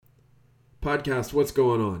Podcast, what's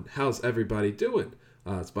going on? How's everybody doing?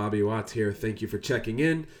 It's Bobby Watts here. Thank you for checking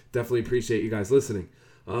in. Definitely appreciate you guys listening.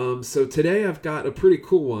 So today I've got a pretty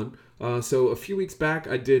cool one. So a few weeks back,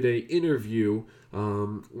 I did an interview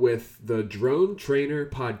with the Drone Trainer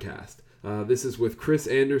podcast. This is with Chris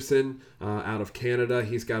Anderson out of Canada.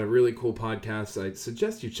 He's got a really cool podcast. I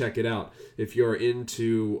suggest you check it out if you're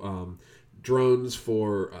into drones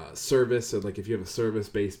for service. So like if you have a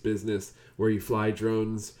service-based business where you fly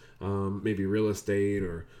drones, maybe real estate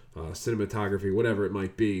or cinematography, whatever it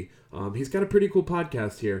might be. He's got a pretty cool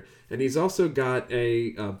podcast here. And he's also got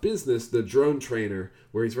a business, the Drone Trainer,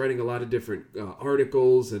 where he's writing a lot of different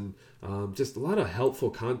articles and just a lot of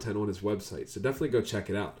helpful content on his website. So definitely go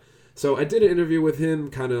check it out. So I did an interview with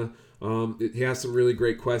him, he has some really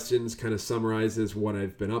great questions, kind of summarizes what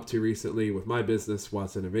I've been up to recently with my business,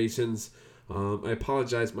 Watts Innovations. I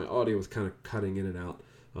apologize, my audio was kind of cutting in and out.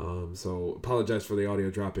 So apologize for the audio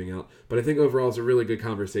dropping out, but I think overall it's a really good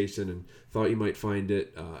conversation and thought you might find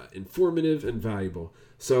it informative and valuable.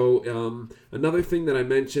 So another thing that I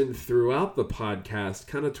mentioned throughout the podcast,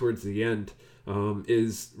 kind of towards the end,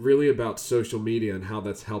 is really about social media and how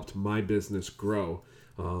that's helped my business grow.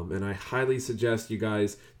 And I highly suggest you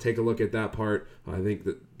guys take a look at that part. I think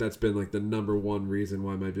that's been like the number one reason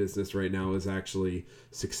why my business right now is actually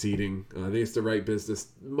succeeding. I think it's the right business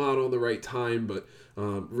model, the right time, but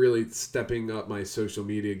really stepping up my social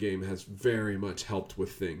media game has very much helped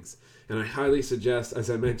with things. And I highly suggest,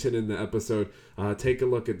 as I mentioned in the episode, take a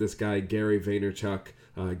look at this guy, Gary Vaynerchuk,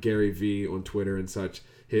 Gary V on Twitter and such.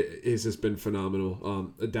 He's just been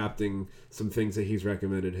phenomenal. Adapting some things that he's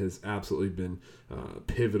recommended has absolutely been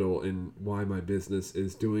pivotal in why my business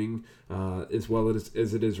is doing as well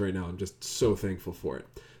as it is right now. I'm just so thankful for it.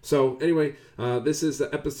 So anyway, this is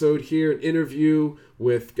the episode here, an interview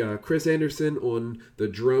with Chris Anderson on the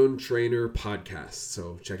Drone Trainer podcast.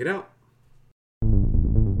 So check it out.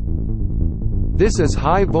 This is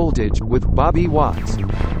High Voltage with Bobby Watts.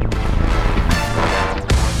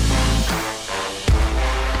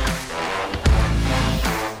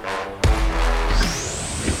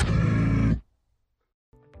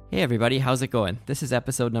 Hey everybody, how's it going? This is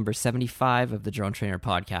episode number 75 of the Drone Trainer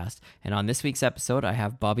podcast, and on this week's episode, I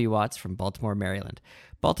have Bobby Watts from Baltimore, Maryland.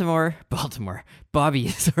 Bobby,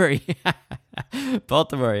 sorry.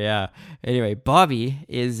 Baltimore, yeah. Anyway, Bobby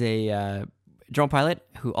is a drone pilot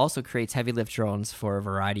who also creates heavy lift drones for a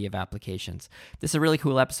variety of applications. This is a really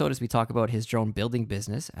cool episode as we talk about his drone building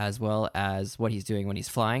business, as well as what he's doing when he's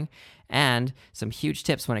flying, and some huge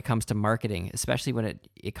tips when it comes to marketing, especially when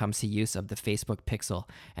it comes to use of the Facebook Pixel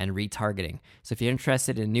and retargeting. So if you're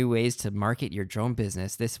interested in new ways to market your drone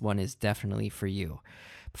business, this one is definitely for you.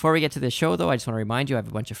 Before we get to the show, though, I just want to remind you I have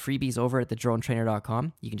a bunch of freebies over at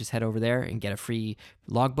thedronetrainer.com. You can just head over there and get a free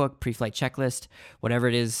logbook, pre-flight checklist, whatever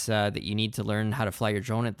it is that you need to learn how to fly your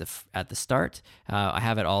drone at the start. I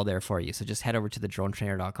have it all there for you. So just head over to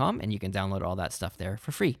thedronetrainer.com and you can download all that stuff there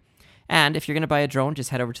for free. And if you're going to buy a drone, just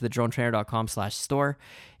head over to thedronetrainer.com/store.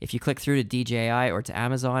 If you click through to DJI or to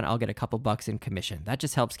Amazon, I'll get a couple bucks in commission. That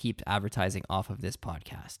just helps keep advertising off of this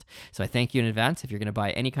podcast. So I thank you in advance. If you're going to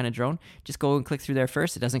buy any kind of drone, just go and click through there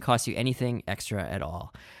first. It doesn't cost you anything extra at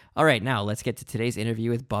all. All right, now let's get to today's interview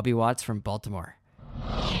with Bobby Watts from Baltimore.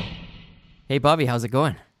 Hey, Bobby, how's it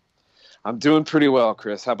going? I'm doing pretty well,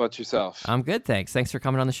 Chris. How about yourself? I'm good, thanks. Thanks for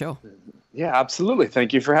coming on the show. Yeah, absolutely.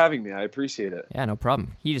 Thank you for having me. I appreciate it. Yeah, no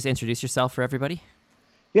problem. Can you just introduce yourself for everybody?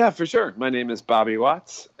 Yeah, for sure. My name is Bobby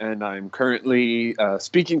Watts, and I'm currently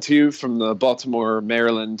speaking to you from the Baltimore,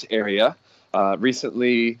 Maryland area.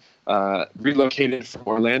 Recently relocated from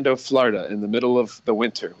Orlando, Florida in the middle of the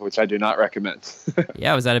winter, which I do not recommend.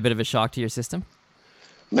 Yeah, was that a bit of a shock to your system?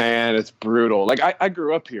 Man, it's brutal. Like I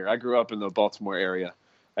grew up here. I grew up in the Baltimore area.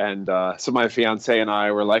 And so my fiance and I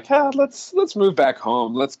were like, let's move back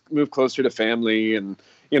home. Let's move closer to family. And,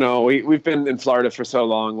 you know, we've been in Florida for so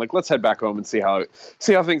long. Like, let's head back home and see how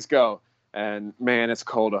things go. And, man, it's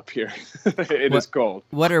cold up here. It is cold.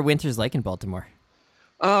 What are winters like in Baltimore?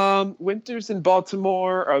 Winters in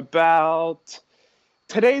Baltimore are about...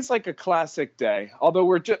 Today's like a classic day, although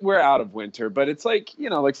we're out of winter. But it's like, you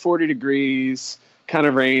know, like 40 degrees... kind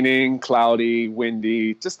of raining, cloudy,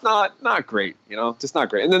 windy, just not great, you know, just not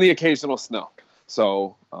great. And then the occasional snow.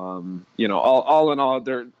 So, you know, all in all,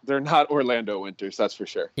 they're not Orlando winters, that's for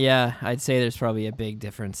sure. Yeah, I'd say there's probably a big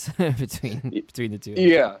difference between the two.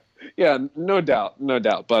 Yeah, no doubt.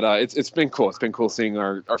 But it's been cool. It's been cool seeing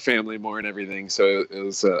our family more and everything. So it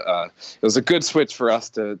was a good switch for us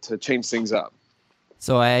to change things up.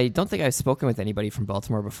 So I don't think I've spoken with anybody from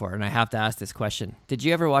Baltimore before, and I have to ask this question. Did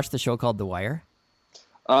you ever watch the show called The Wire?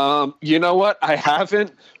 You know what? I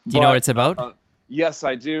haven't. Do you know what it's about? Yes,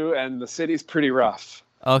 I do, and the city's pretty rough.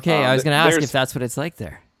 Okay, I was going to ask There's if that's what it's like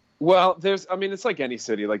there. Well, I mean, it's like any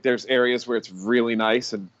city. Like there's areas where it's really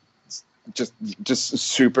nice and it's just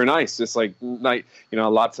super nice. Just like night,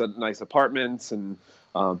 lots of nice apartments and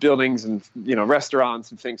buildings and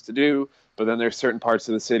restaurants and things to do. But then there's certain parts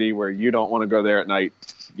of the city where you don't want to go there at night.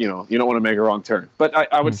 You don't want to make a wrong turn. But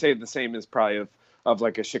I would say the same is probably of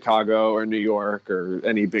like a Chicago or New York or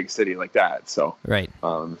any big city like that. So Right.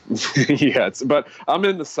 yeah. But I'm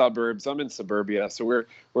in the suburbs. I'm in suburbia, so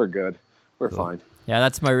we're good. We're fine. Yeah,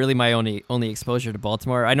 that's my only exposure to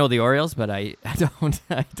Baltimore. I know the Orioles, but I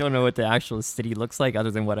don't know what the actual city looks like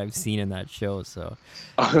other than what I've seen in that show. So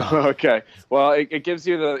okay, well, it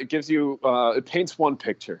it paints one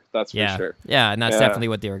picture. That's for sure. Yeah, and that's definitely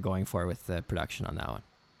what they were going for with the production on that one.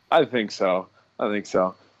 I think so.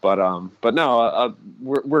 But no,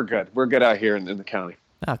 we're good. We're good out here in the county.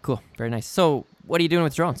 Ah, cool, very nice. So, what are you doing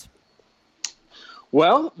with drones?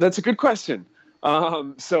 Well, that's a good question.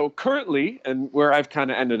 So currently, and where I've kind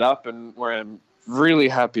of ended up and where I'm really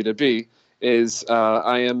happy to be is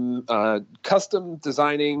I am custom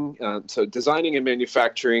designing, so designing and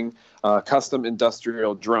manufacturing custom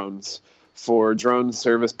industrial drones for drone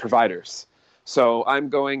service providers. So I'm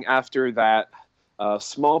going after that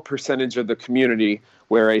small percentage of the community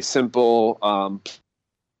where a simple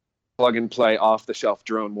plug and play off the shelf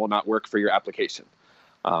drone will not work for your application.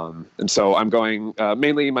 And so I'm going,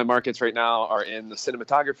 mainly my markets right now are in the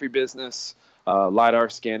cinematography business, LiDAR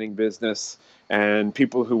scanning business, and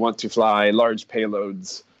people who want to fly large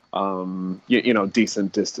payloads,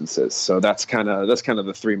 decent distances. So that's kind of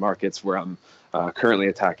the three markets where I'm currently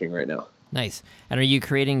attacking right now. Nice. And are you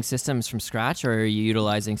creating systems from scratch, or are you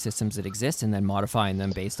utilizing systems that exist and then modifying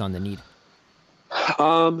them based on the need?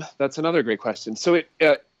 That's another great question. So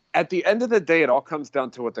at the end of the day, it all comes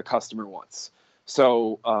down to what the customer wants.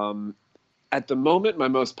 So at the moment, my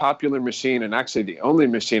most popular machine, and actually the only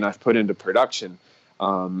machine I've put into production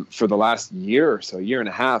for the last year or so, year and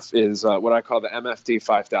a half, is what I call the MFD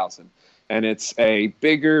 5000. And it's a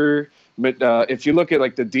bigger, if you look at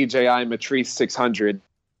like the DJI Matrice 600,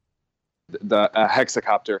 the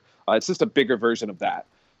hexacopter, it's just a bigger version of that.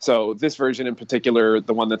 So this version in particular,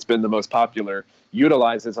 the one that's been the most popular,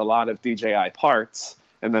 utilizes a lot of DJI parts.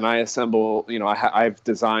 And then I assemble, I've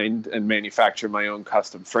designed and manufactured my own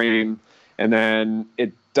custom frame. And then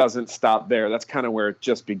it doesn't stop there. That's kind of where it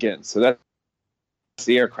just begins. So that's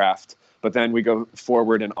the aircraft. But then we go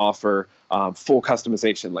forward and offer full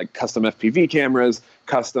customization, like custom FPV cameras,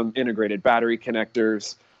 custom integrated battery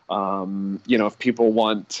connectors. If people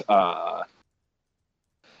want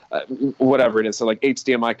whatever it is, so like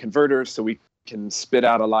HDMI converters, so we can spit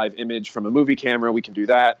out a live image from a movie camera, we can do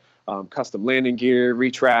that. Custom landing gear,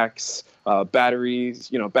 retracts, batteries,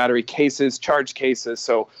 battery cases, charge cases.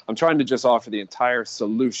 So I'm trying to just offer the entire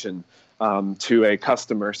solution to a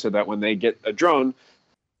customer so that when they get a drone,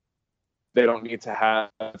 they don't need to have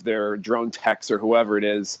their drone techs or whoever it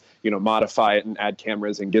is, modify it and add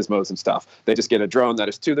cameras and gizmos and stuff. They just get a drone that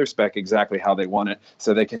is to their spec exactly how they want it,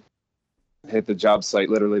 so they can hit the job site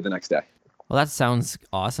literally the next day. Well, that sounds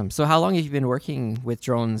awesome. So how long have you been working with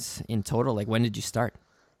drones in total? Like, when did you start?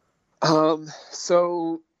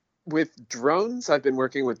 So with drones, I've been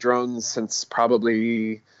working with drones since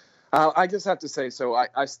probably, I just have to say, so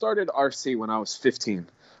I started RC when I was 15.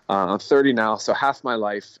 I'm 30 now, so half my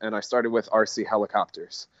life, and I started with RC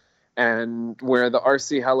helicopters. And where the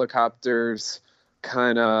RC helicopters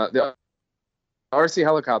the RC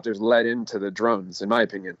helicopters led into the drones, in my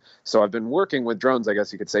opinion. So I've been working with drones, I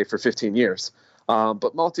guess you could say, for 15 years.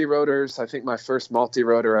 But multi-rotors, I think my first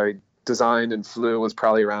multi-rotor I designed and flew was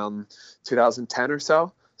probably around 2010 or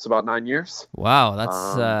so. So about 9 years. Wow,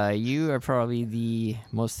 that's you are probably the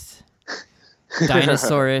most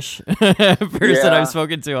dinosaurish person I've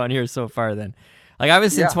spoken to on here so far. Then, like I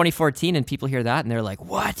was in 2014, and people hear that and they're like,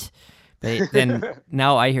 "What?" But then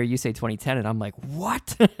now I hear you say 2010, and I'm like,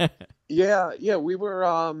 "What?" Yeah, we were.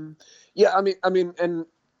 I mean, and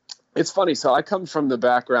it's funny. So I come from the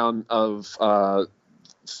background of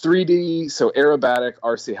 3D, so aerobatic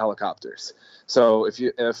RC helicopters. So if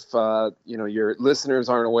your listeners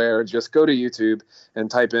aren't aware, just go to YouTube and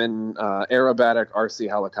type in aerobatic RC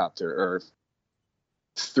helicopter or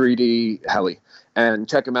 3D heli and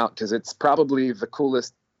check them out, because it's probably the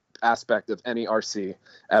coolest aspect of any RC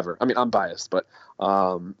ever. I mean, I'm biased, but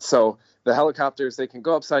so the helicopters, they can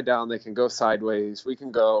go upside down, they can go sideways. We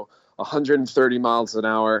can go 130 miles an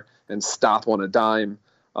hour and stop on a dime.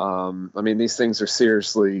 I mean, these things are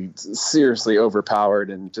seriously overpowered,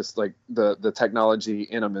 and just like the technology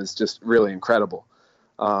in them is just really incredible.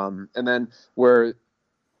 And then where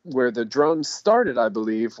the drone started, I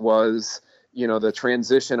believe, was the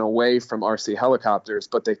transition away from RC helicopters,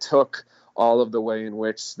 but they took all of the way in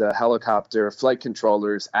which the helicopter flight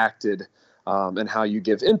controllers acted, and how you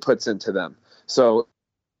give inputs into them. So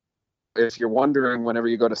if you're wondering, whenever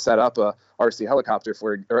you go to set up a RC helicopter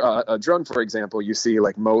or a drone, for example, you see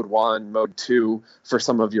like mode 1, mode 2 for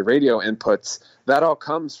some of your radio inputs. That all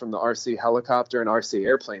comes from the RC helicopter and RC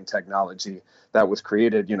airplane technology that was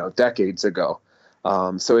created, decades ago.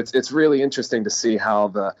 So it's really interesting to see how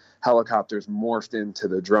the helicopters morphed into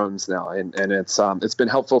the drones now, and it's been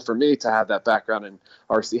helpful for me to have that background in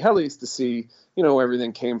RC helis to see where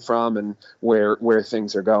everything came from and where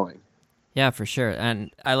things are going. Yeah, for sure. And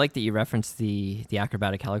I like that you referenced the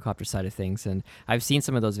acrobatic helicopter side of things. And I've seen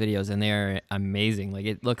some of those videos and they're amazing. Like,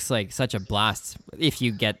 it looks like such a blast if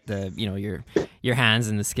you get the, your hands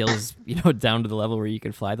and the skills, down to the level where you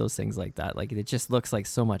can fly those things like that. Like, it just looks like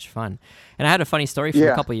so much fun. And I had a funny story from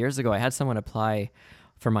a couple of years ago. I had someone apply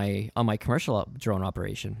for on my commercial drone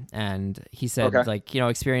operation. And he said,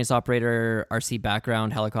 experienced operator, RC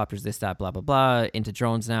background, helicopters, this, that, blah, blah, blah, into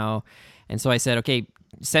drones now. And so I said, okay,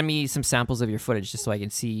 send me some samples of your footage just so I can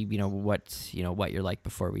see, what you're like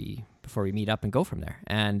before we meet up and go from there.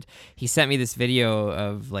 And he sent me this video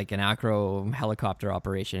of like an acro helicopter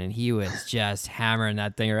operation, and he was just hammering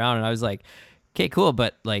that thing around. And I was like, okay, cool.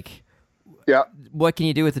 But like, what can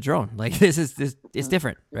you do with the drone? Like, this it's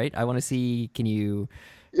different, right? I want to see, can you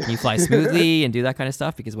fly smoothly and do that kind of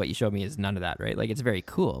stuff? Because what you showed me is none of that, right? Like, it's very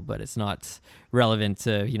cool, but it's not relevant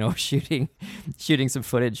to, shooting some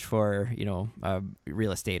footage for,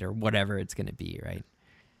 real estate or whatever it's going to be, right?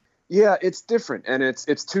 Yeah, it's different, and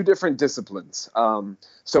it's two different disciplines.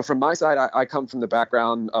 So from my side, I come from the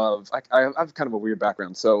background of, I have kind of a weird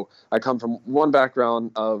background. So I come from one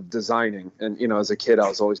background of designing, and as a kid, I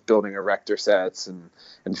was always building erector sets and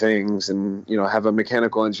things, and I have a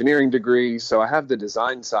mechanical engineering degree, so I have the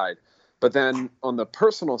design side. But then on the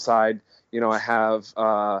personal side, I have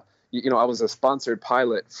I was a sponsored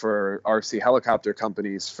pilot for RC helicopter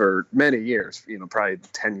companies for many years, probably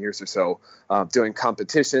 10 years or so, doing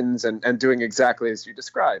competitions and doing exactly as you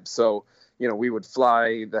described. So, we would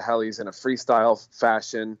fly the helis in a freestyle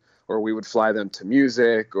fashion, or we would fly them to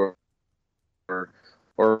music or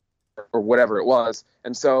whatever it was.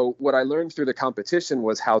 And so what I learned through the competition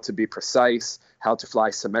was how to be precise, how to fly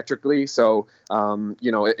symmetrically. So,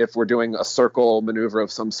 if we're doing a circle maneuver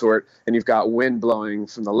of some sort and you've got wind blowing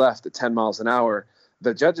from the left at 10 miles an hour,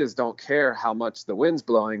 the judges don't care how much the wind's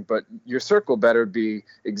blowing, but your circle better be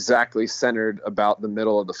exactly centered about the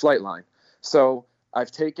middle of the flight line. So I've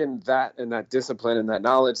taken that and that discipline and that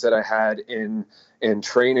knowledge that I had in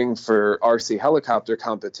training for RC helicopter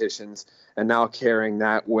competitions, and now carrying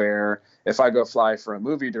that where if I go fly for a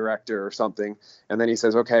movie director or something, and then he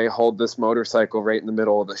says, okay, hold this motorcycle right in the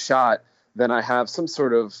middle of the shot, then I have some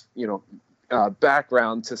sort of,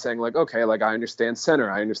 background to saying like, okay, like I understand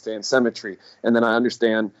center, I understand symmetry, and then I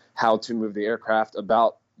understand how to move the aircraft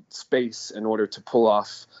about space in order to pull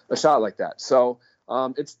off a shot like that. So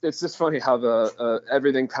it's just funny how the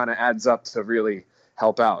everything kind of adds up to really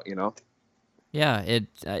help out, Yeah,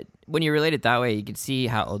 when you relate it that way, you can see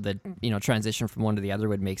how the transition from one to the other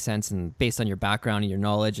would make sense, and based on your background and your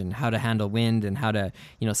knowledge and how to handle wind and how to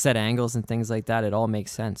set angles and things like that, it all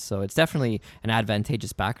makes sense. So it's definitely an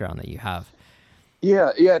advantageous background that you have.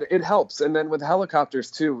 Yeah, it helps. And then with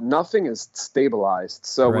helicopters too, nothing is stabilized.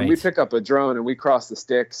 So when we pick up a drone and we cross the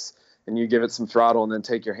sticks and you give it some throttle and then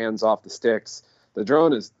take your hands off the sticks, the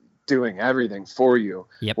drone is doing everything for you.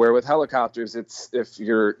 Yep. Where with helicopters, it's, if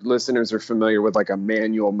your listeners are familiar with like a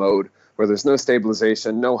manual mode where there's no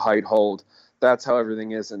stabilization, no height hold, that's how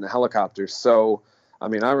everything is in the helicopters. So, I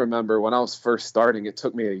mean, I remember when I was first starting, it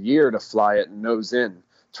took me a year to fly it nose in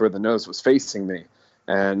to where the nose was facing me.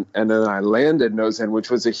 And then I landed nose in, which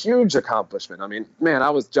was a huge accomplishment. I mean, man, I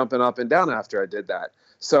was jumping up and down after I did that.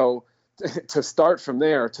 So to start from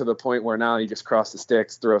there to the point where now you just cross the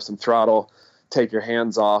sticks, throw some throttle, take your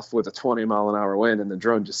hands off with a 20 mile an hour wind, and the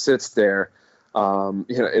drone just sits there,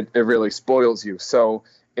 it really spoils you. So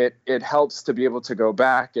it helps to be able to go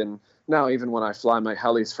back. And now even when I fly my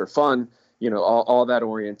helis for fun, all that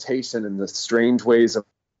orientation and the strange ways of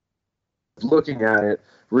looking at it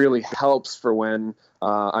really helps for when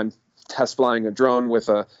I'm test flying a drone with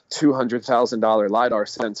a $200,000 LiDAR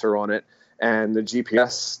sensor on it and the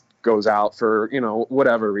GPS goes out for,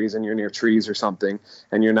 whatever reason, you're near trees or something,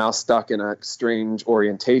 and you're now stuck in a strange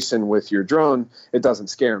orientation with your drone. It doesn't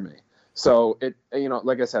scare me. So it,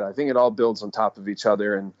 like I said, I think it all builds on top of each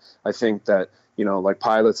other. And I think that, like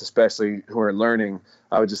pilots, especially who are learning,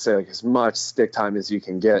 I would just say like as much stick time as you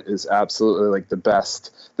can get is absolutely like the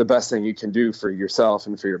best thing you can do for yourself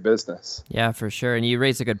and for your business. Yeah, for sure. And you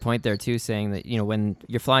raised a good point there too, saying that, when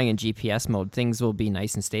you're flying in GPS mode, things will be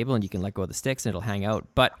nice and stable and you can let go of the sticks and it'll hang out.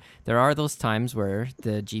 But there are those times where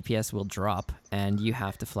the GPS will drop and you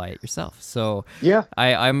have to fly it yourself. So yeah,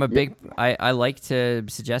 I like to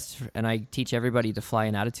suggest, and I teach everybody to fly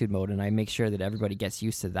in attitude mode, and I make sure that everybody gets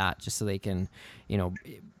used to that just so they can,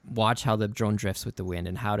 watch how the drone drifts with the wind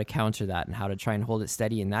and how to counter that and how to try and hold it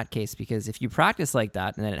steady in that case. Because if you practice like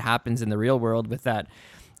that and then it happens in the real world with that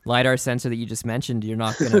LiDAR sensor that you just mentioned, you're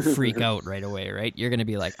not going to freak out right away, right? You're going to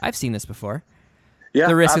be like, I've seen this before. Yeah,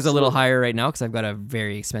 the risk absolutely. is a little higher right now because I've got a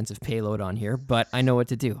very expensive payload on here, but I know what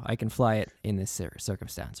to do. I can fly it in this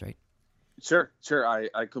circumstance, right? Sure.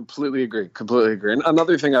 I completely agree. And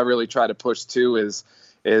another thing I really try to push too is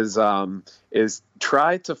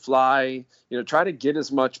try to fly, try to get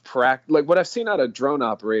as much practice. Like what I've seen out of drone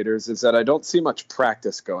operators is that I don't see much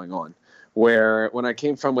practice going on. Where when I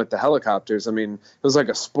came from with the helicopters, I mean, it was like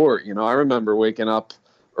a sport. I remember waking up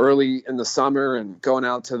early in the summer and going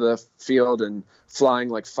out to the field and flying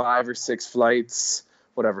like 5 or 6 flights,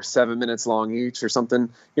 whatever, 7 minutes long each or something,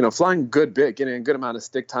 flying good bit, getting a good amount of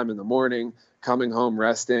stick time in the morning, coming home,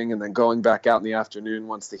 resting, and then going back out in the afternoon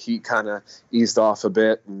once the heat kind of eased off a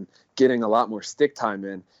bit and getting a lot more stick time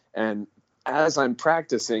in. And as I'm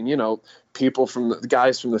practicing, people the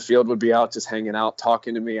guys from the field would be out just hanging out,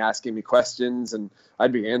 talking to me, asking me questions, and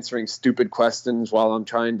I'd be answering stupid questions while I'm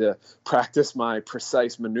trying to practice my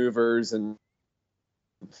precise maneuvers and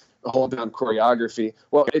hold down choreography.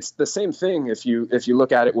 Well, it's the same thing if you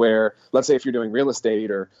look at it where, let's say if you're doing real estate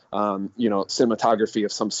or cinematography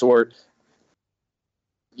of some sort,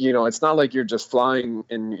 it's not like you're just flying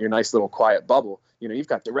in your nice little quiet bubble. You've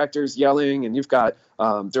got directors yelling, and you've got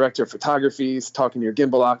director of photography talking to your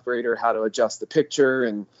gimbal operator how to adjust the picture.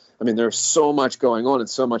 And I mean, there's so much going on and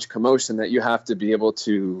so much commotion that you have to be able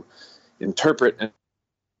to interpret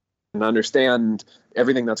and understand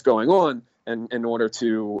everything that's going on, and in order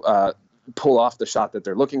to pull off the shot that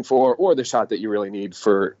they're looking for, or the shot that you really need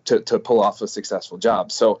to pull off a successful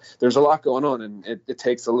job. So there's a lot going on, and it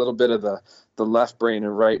takes a little bit of the left brain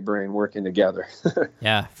and right brain working together.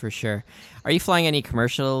 Yeah, for sure. Are you flying any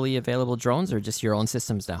commercially available drones or just your own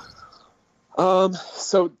systems now?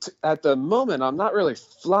 At the moment, I'm not really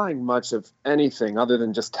flying much of anything other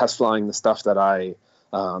than just test flying the stuff that I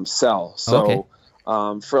sell. So. Okay.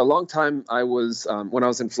 For a long time, I was, when I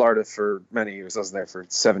was in Florida for many years, I was there for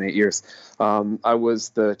 7-8 years. I was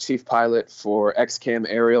the chief pilot for XCAM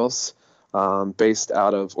Aerials, based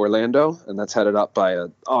out of Orlando, and that's headed up by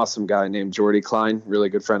an awesome guy named Jordy Klein, really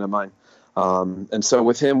good friend of mine. And so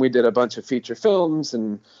with him, we did a bunch of feature films,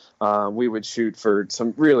 and we would shoot for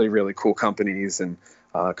some really, really cool companies and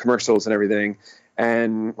commercials and everything.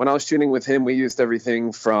 And when I was shooting with him, we used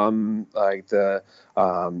everything from like the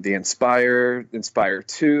Inspire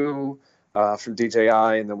 2 from DJI,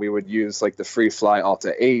 and then we would use like the FreeFly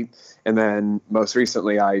Alta 8. And then most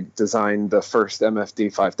recently, I designed the first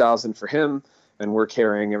MFD 5000 for him, and we're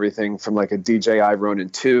carrying everything from like a DJI Ronin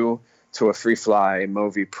 2 to a FreeFly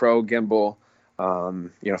Movi Pro gimbal,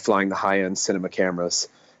 flying the high-end cinema cameras.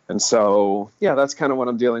 And so, yeah, that's kind of what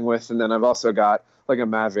I'm dealing with. And then I've also got like a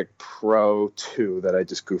Mavic Pro 2 that I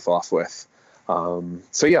just goof off with.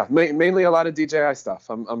 So yeah, mainly a lot of DJI stuff.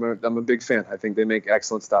 I'm a big fan. I think they make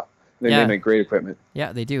excellent stuff. They make great equipment.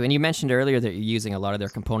 Yeah, they do. And you mentioned earlier that you're using a lot of their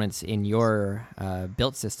components in your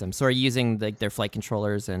built system. So are you using like their flight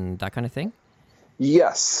controllers and that kind of thing?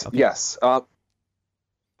 Yes. Okay. Yes. And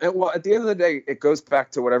well, at the end of the day, it goes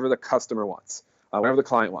back to whatever the customer wants, whatever the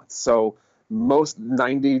client wants. So most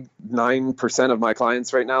 99% of my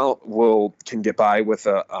clients right now can get by with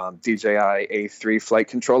a DJI A3 flight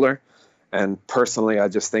controller. And personally, I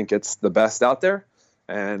just think it's the best out there,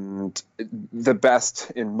 and the best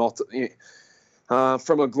in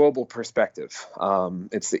from a global perspective.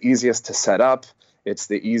 It's the easiest to set up. It's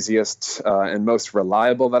the easiest and most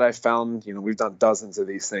reliable that I've found. We've done dozens of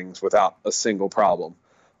these things without a single problem.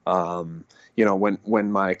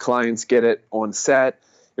 When my clients get it on set,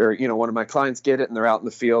 or when my clients get it and they're out in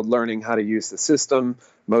the field learning how to use the system,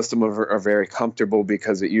 most of them are very comfortable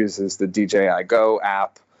because it uses the DJI Go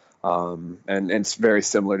app. And it's very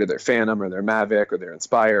similar to their Phantom or their Mavic or their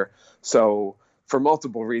Inspire. So for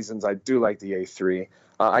multiple reasons, I do like the A3.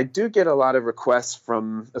 I do get a lot of requests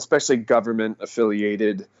from especially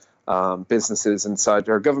government-affiliated businesses and such,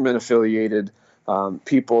 or government-affiliated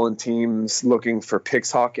people and teams looking for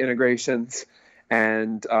Pixhawk integrations.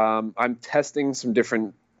 And I'm testing some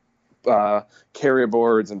different carrier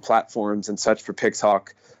boards and platforms and such for Pixhawk.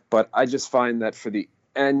 But I just find that for the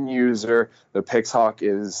end user, the Pixhawk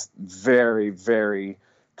is very, very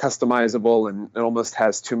customizable and it almost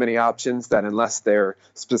has too many options that unless they're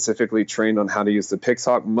specifically trained on how to use the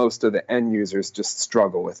Pixhawk, most of the end users just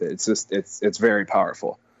struggle with it. It's very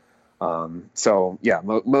powerful. So yeah,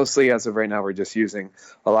 mostly as of right now, we're just using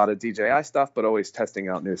a lot of DJI stuff, but always testing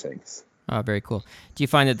out new things. Oh, very cool. Do you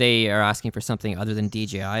find that they are asking for something other than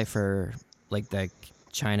DJI for like the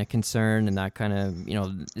China concern and that kind of,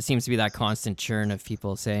 it seems to be that constant churn of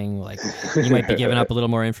people saying like you might be giving up a little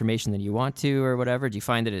more information than you want to or whatever. Do you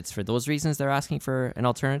find that it's for those reasons they're asking for an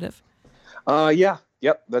alternative? Yeah.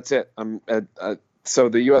 Yep. That's it. So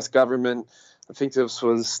the U.S. government, I think this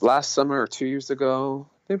was last summer or 2 years ago,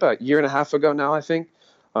 maybe about a year and a half ago now, I think,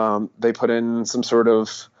 they put in some sort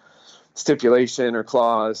of stipulation or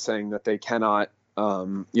clause saying that they cannot,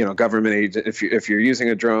 government agent, if you're using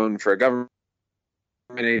a drone for a government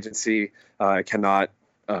agency, cannot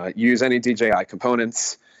use any DJI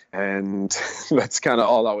components. And that's kind of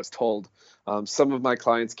all I was told. Some of my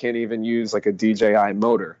clients can't even use like a DJI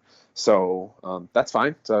motor. So that's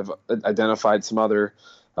fine. So I've identified some other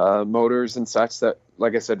motors and such that,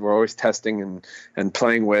 like I said, we're always testing and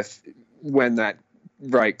playing with when that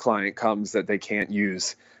right client comes that they can't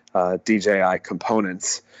use DJI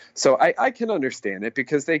components. So I can understand it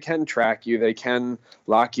because they can track you, they can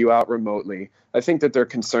lock you out remotely. I think that their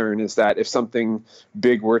concern is that if something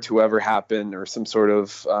big were to ever happen or some sort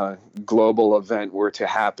of global event were to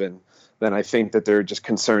happen, then I think that they're just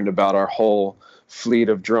concerned about our whole fleet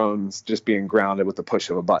of drones just being grounded with the push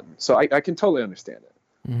of a button. So I can totally understand it.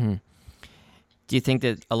 Mm-hmm. Do you think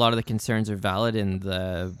that a lot of the concerns are valid in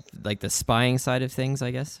the spying side of things,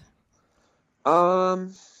 I guess?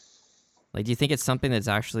 Like, do you think it's something that's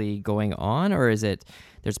actually going on, or is it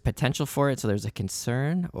there's potential for it, so there's a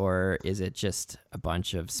concern, or is it just a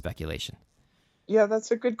bunch of speculation? Yeah,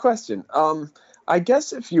 that's a good question. I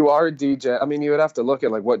guess if you are a DJ, I mean, you would have to look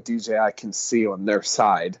at like what DJI can see on their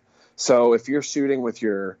side. So if you're shooting with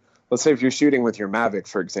let's say if you're shooting with your Mavic,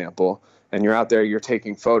 for example, and you're out there, you're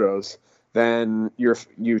taking photos, then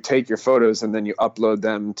you take your photos and then you upload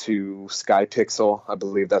them to SkyPixel. I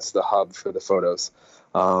believe that's the hub for the photos.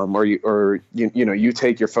 Or you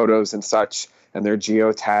take your photos and such, and they're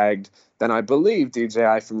geotagged. Then I believe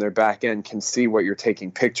DJI from their back end can see what you're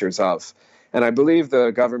taking pictures of. And I believe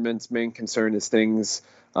the government's main concern is things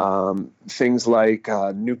like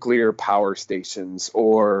nuclear power stations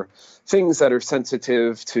or things that are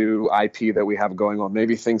sensitive to IP that we have going on.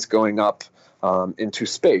 Maybe things going up into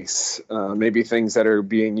space. Maybe things that are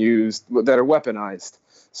being used that are weaponized.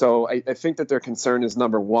 So I think that their concern is,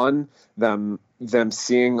 number one, them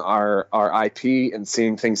seeing our IP and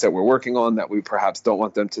seeing things that we're working on that we perhaps don't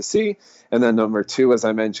want them to see. And then number two, as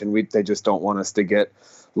I mentioned, they just don't want us to get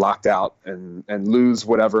locked out and lose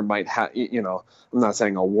whatever might have, I'm not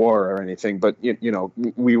saying a war or anything, but,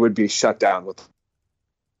 we would be shut down with the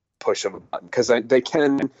push of a button because they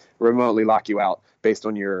can remotely lock you out based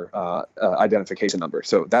on your identification number.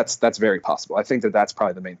 So that's very possible. I think that that's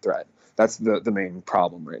probably the main threat. That's the main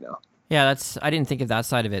problem right now. Yeah, I didn't think of that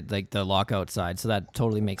side of it, like the lockout side. So that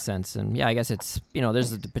totally makes sense. And yeah, I guess it's,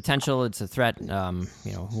 there's the potential. It's a threat.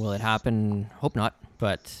 Will it happen? Hope not.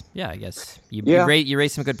 But yeah, I guess you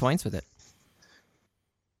raised some good points with it.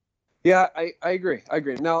 Yeah, I agree.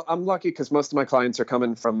 Now, I'm lucky because most of my clients are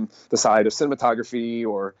coming from the side of cinematography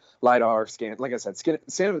or LiDAR scan. Like I said,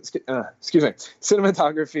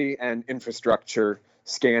 cinematography and infrastructure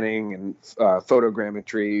scanning and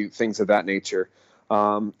photogrammetry, things of that nature.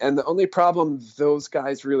 And the only problem those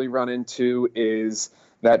guys really run into is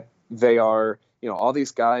that they are, all these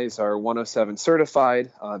guys are 107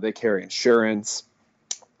 certified. They carry insurance.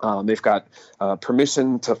 They've got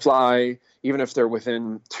permission to fly, even if they're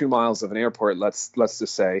within 2 miles of an airport. Let's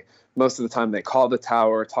just say most of the time they call the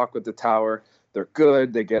tower, talk with the tower. They're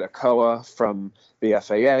good. They get a COA from the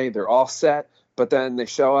FAA. They're all set. But then they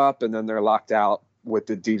show up and then they're locked out with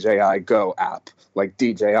the DJI Go app, like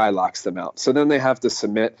DJI locks them out. So then they have to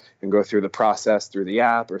submit and go through the process through the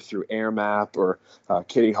app or through AirMap or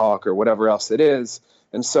Kitty Hawk or whatever else it is.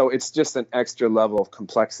 And so it's just an extra level of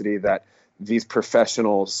complexity that these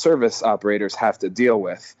professional service operators have to deal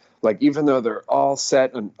with. Like, even though they're all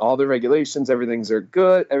set and all the regulations, everything's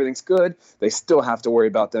good, they still have to worry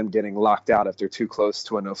about them getting locked out if they're too close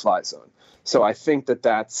to a no-fly zone. So I think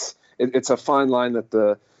it's a fine line that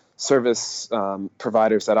the service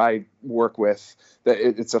providers that I work with, that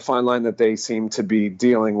it's a fine line that they seem to be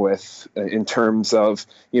dealing with in terms of,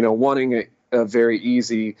 wanting a very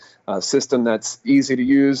easy system that's easy to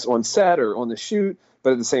use on set or on the shoot,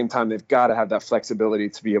 but at the same time, they've got to have that flexibility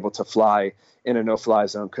to be able to fly in a no-fly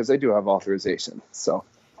zone because they do have authorization. So,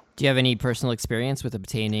 Do you have any personal experience with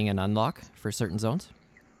obtaining an unlock for certain zones?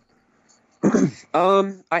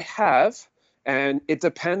 I have, and it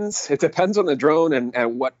depends. It depends on the drone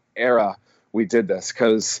and what era we did this,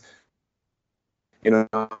 because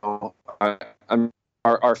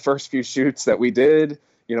our first few shoots that we did,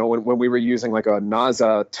 when we were using like a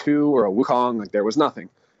NASA 2 or a Wukong, like there was nothing.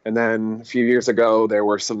 And then a few years ago, there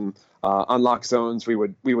were some unlock zones. We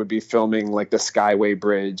would be filming like the Skyway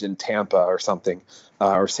Bridge in Tampa or something,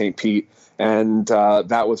 or St. Pete. And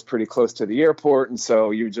that was pretty close to the airport. And so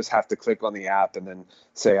you just have to click on the app and then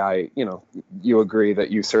say, you agree that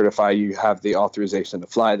you certify you have the authorization to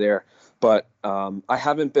fly there. But I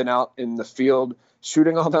haven't been out in the field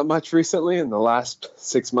shooting all that much recently in the last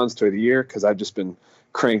 6 months to a year, because I've just been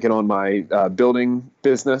cranking on my building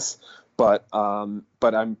business. But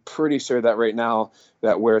I'm pretty sure that right now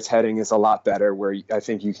that where it's heading is a lot better, where I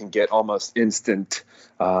think you can get almost instant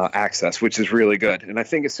access, which is really good. And I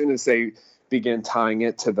think as soon as they begin tying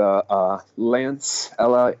it to the LAANC,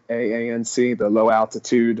 LAANC, the low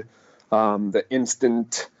altitude, the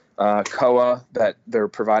instant COA that they're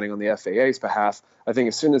providing on the FAA's behalf, I think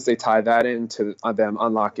as soon as they tie that into them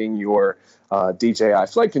unlocking your DJI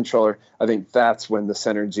flight controller, I think that's when the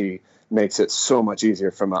Synergy makes it so much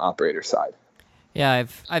easier from an operator side. Yeah,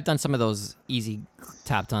 I've done some of those easy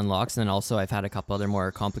tapped unlocks, and then also I've had a couple other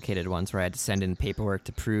more complicated ones where I had to send in paperwork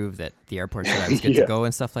to prove that the airport said I was good to go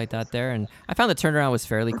and stuff like that there. And I found the turnaround was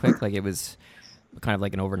fairly quick. Like it was kind of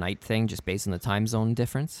like an overnight thing just based on the time zone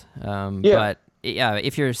difference. But yeah,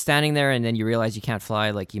 if you're standing there and then you realize you can't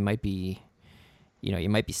fly, like you might be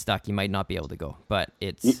stuck. You might not be able to go. But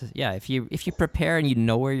it's if you prepare and you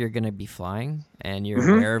know where you're going to be flying and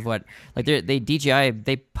you're aware of what, like DJI,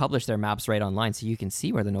 they publish their maps right online, so you can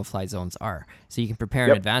see where the no-fly zones are. So you can prepare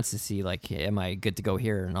in advance to see, like, am I good to go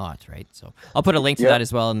here or not, right? So I'll put a link to that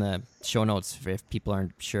as well in the show notes if people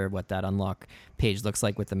aren't sure what that unlock page looks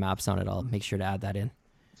like with the maps on it. I'll make sure to add that in.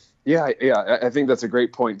 Yeah, I think that's a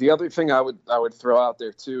great point. The other thing I would throw out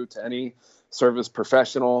there too to any service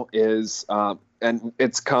professional is, and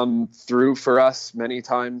it's come through for us many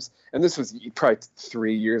times, and this was probably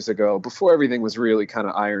 3 years ago, before everything was really kind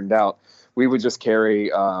of ironed out, we would just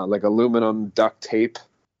carry like aluminum duct tape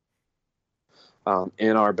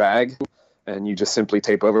in our bag, and you just simply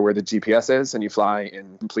tape over where the GPS is, and you fly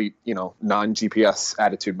in complete, non-GPS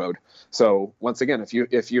attitude mode. So once again,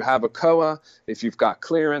 if you have a COA, if you've got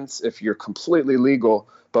clearance, if you're completely legal,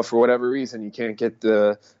 but for whatever reason you can't get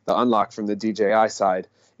the unlock from the DJI side,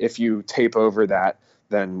 if you tape over that,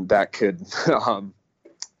 then that could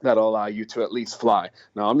that'll allow you to at least fly.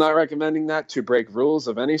 Now, I'm not recommending that to break rules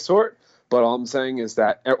of any sort, but all I'm saying is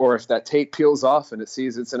that, or if that tape peels off and it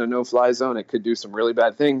sees it's in a no-fly zone, it could do some really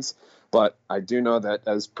bad things. But I do know that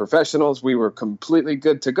as professionals, we were completely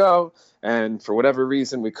good to go, and for whatever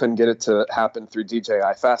reason, we couldn't get it to happen through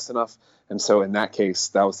DJI fast enough. And so in that case,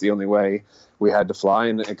 that was the only way we had to fly,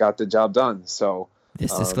 and it got the job done. So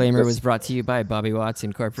this disclaimer was brought to you by Bobby Watts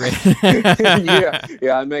Incorporated.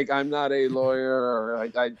 I'm not a lawyer, or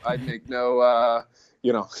I make no,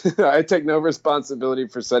 I take no responsibility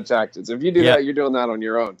for such actions. If you do that, you're doing that on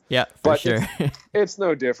your own. Yeah, for sure. It's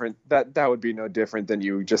no different. That would be no different than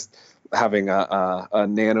you just having a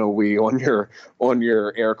nano Wii on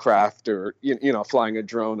your aircraft, or flying a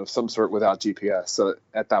drone of some sort without GPS. So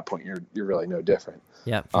at that point, you're really no different.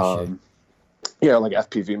 Yeah, for sure. Yeah, like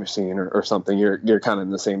FPV machine or something. You're kind of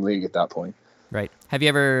in the same league at that point. Right. Have you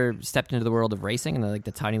ever stepped into the world of racing and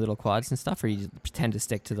the tiny little quads and stuff, or you tend to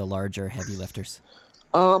stick to the larger heavy lifters?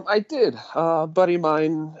 I did. A buddy of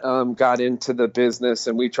mine got into the business,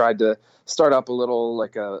 and we tried to start up a little,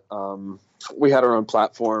 like we had our own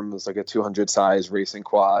platform. It was like a 200 size racing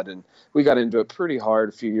quad, and we got into it pretty hard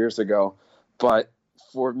a few years ago. But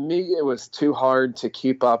for me, it was too hard to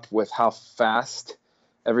keep up with how fast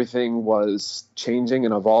everything was changing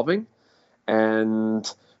and evolving. And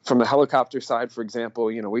from the helicopter side, for example,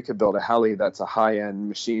 we could build a heli that's a high-end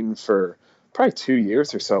machine for probably 2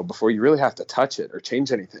 years or so before you really have to touch it or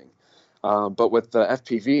change anything. But with the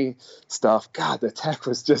FPV stuff, God, the tech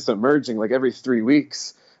was just emerging like every 3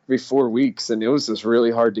 weeks, every 4 weeks, and it was just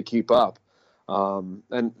really hard to keep up.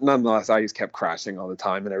 And nonetheless, I just kept crashing all the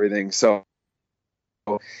time and everything. So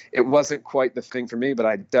it wasn't quite the thing for me, but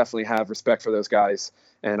I definitely have respect for those guys.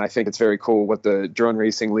 And I think it's very cool what the Drone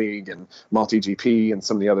Racing League and Multi-GP and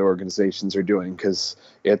some of the other organizations are doing, because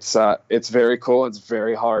it's very cool. It's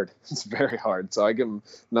very hard. It's very hard. So I give them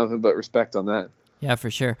nothing but respect on that. Yeah,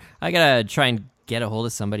 for sure. I got to try and get a hold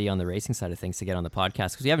of somebody on the racing side of things to get on the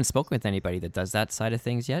podcast, because we haven't spoken with anybody that does that side of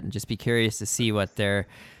things yet, and just be curious to see what their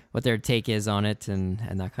what their take is on it and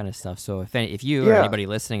that kind of stuff. So if you or anybody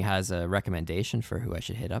listening has a recommendation for who I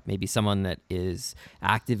should hit up, maybe someone that is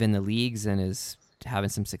active in the leagues and is having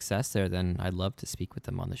some success there, then I'd love to speak with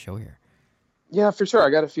them on the show here. Yeah, for sure. I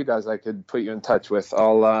got a few guys I could put you in touch with.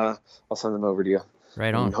 I'll send them over to you.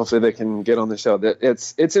 Right on. And hopefully they can get on the show.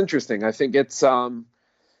 It's interesting. I think it's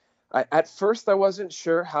at first I wasn't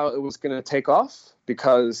sure how it was going to take off,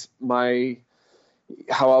 because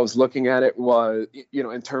how I was looking at it was,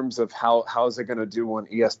 in terms of how is it going to do on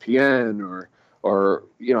ESPN or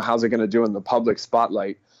how's it going to do in the public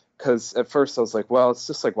spotlight? Because at first I was like, well, it's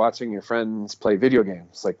just like watching your friends play video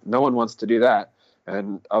games. Like, no one wants to do that.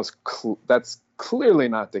 And that's clearly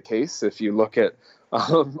not the case if you look at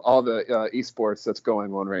all the esports that's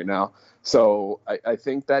going on right now. So I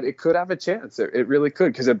think that it could have a chance. It really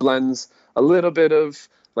could, because it blends a little bit of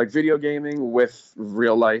like video gaming with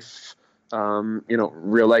real life,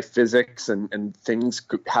 real life physics and things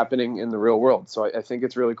happening in the real world. So I think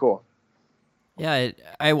it's really cool. Yeah,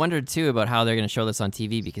 I wondered too about how they're going to show this on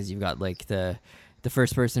TV, because you've got like the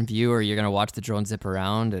first person view, or you're going to watch the drone zip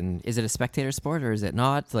around, and is it a spectator sport or is it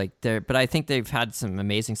not? But I think they've had some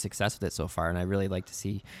amazing success with it so far, and I really like to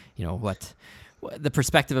see, what the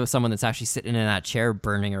perspective of someone that's actually sitting in that chair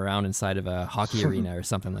burning around inside of a hockey arena or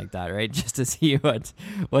something like that, right? Just to see what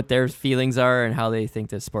their feelings are and how they think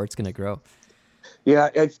the sport's going to grow. Yeah,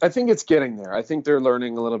 I think it's getting there. I think they're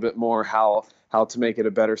learning a little bit more how to make it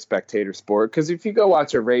a better spectator sport. Because if you go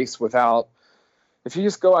watch a race without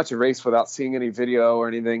seeing any video or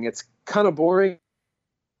anything, it's kind of boring.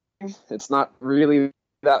 It's not really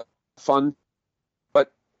that fun.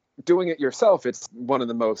 But doing it yourself, it's one of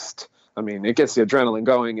the most, it gets the adrenaline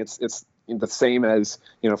going. It's the same as,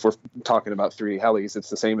 if we're talking about 3D helis, it's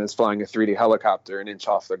the same as flying a 3D helicopter an inch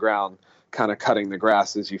off the ground, kind of cutting the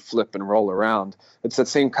grass as you flip and roll around. It's the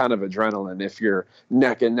same kind of adrenaline if you're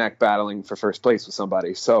neck and neck battling for first place with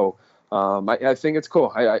somebody. So I think it's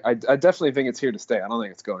cool. I definitely think it's here to stay. I don't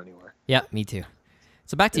think it's going anywhere. Yeah, me too.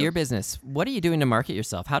 So back to your business. What are you doing to market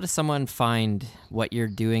yourself? How does someone find what you're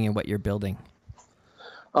doing and what you're building?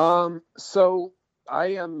 So I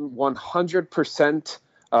am 100%,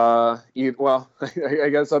 I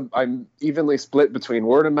guess I'm evenly split between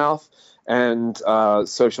word of mouth and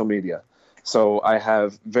social media. So I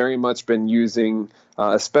have very much been using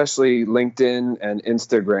especially LinkedIn and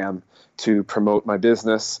Instagram to promote my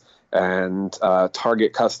business and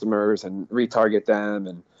target customers and retarget them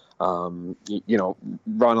and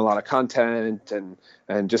run a lot of content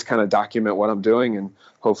and just kind of document what I'm doing, and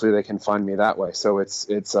hopefully they can find me that way. So it's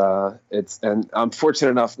and I'm fortunate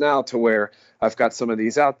enough now to where I've got some of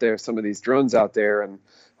these drones out there, and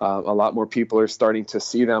a lot more people are starting to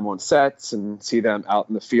see them on sets and see them out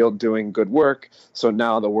in the field doing good work. So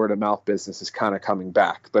now the word of mouth business is kind of coming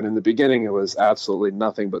back. But in the beginning, it was absolutely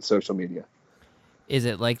nothing but social media. Is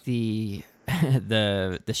it like the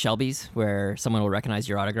Shelbys, where someone will recognize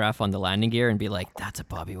your autograph on the landing gear and be like, "That's a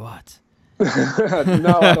Bobby Watts"? No,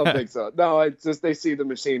 I don't think so. No, it's just they see the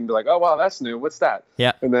machine and be like, "Oh wow, that's new. What's that?"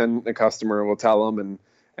 Yeah. And then the customer will tell them,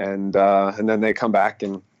 and then they come back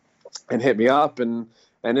and hit me up, and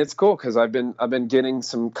it's cool because I've been getting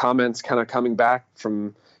some comments kind of coming back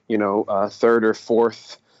from third or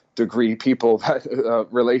fourth degree people that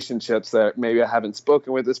relationships that maybe I haven't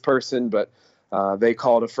spoken with this person, but they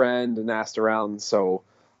called a friend and asked around. So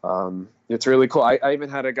it's really cool. I even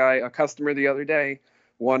had a customer the other day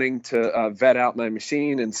wanting to vet out my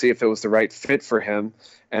machine and see if it was the right fit for him.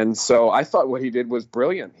 And so I thought what he did was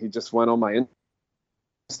brilliant. He just went on my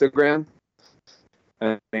Instagram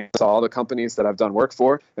and he saw all the companies that I've done work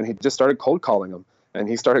for, and he just started cold calling them. And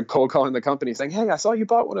he started cold calling the company saying, "Hey, I saw you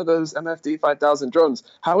bought one of those MFD 5000 drones.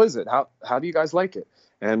 How is it? How do you guys like it?"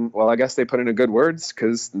 And well, I guess they put in a good words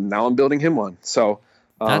because now I'm building him one. So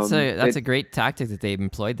that's a great tactic that they've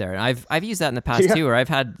employed there. And I've used that in the past too, where I've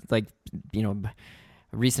had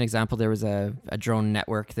a recent example. There was a drone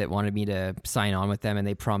network that wanted me to sign on with them, and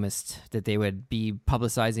they promised that they would be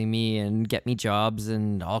publicizing me and get me jobs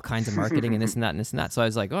and all kinds of marketing and this and that and this and that. So I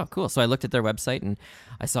was like, oh, cool. So I looked at their website and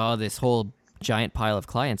I saw this whole giant pile of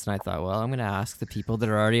clients, and I thought, well, I'm going to ask the people that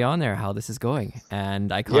are already on there how this is going.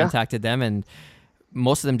 And I contacted them, and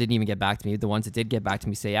most of them didn't even get back to me. The ones that did get back to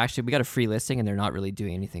me say, actually, we got a free listing and they're not really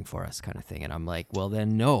doing anything for us, kind of thing. And I'm like, well,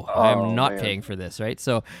 then no, I'm not paying for this, right?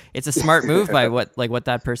 So it's a smart move by what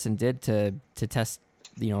that person did to test,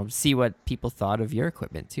 see what people thought of your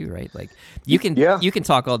equipment too, right? Like you can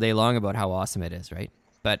talk all day long about how awesome it is, right?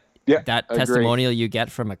 But that testimonial you get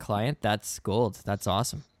from a client, that's gold. That's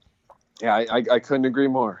awesome. Yeah, I couldn't agree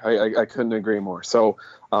more. I couldn't agree more. So,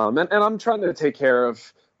 and I'm trying to take care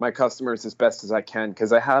of my customers as best as I can,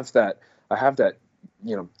 because I have that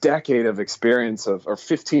decade of experience or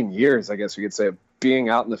 15 years, I guess we could say, of being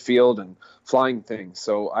out in the field and flying things.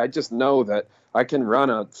 So I just know that I can run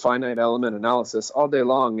a finite element analysis all day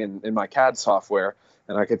long in my CAD software,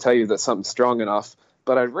 and I can tell you that something's strong enough.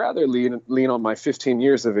 But I'd rather lean on my 15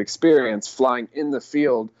 years of experience flying in the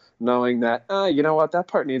field, knowing that, you know what, that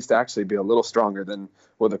part needs to actually be a little stronger than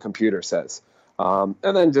what the computer says. And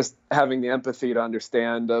then just having the empathy to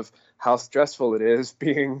understand of how stressful it is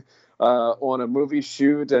being on a movie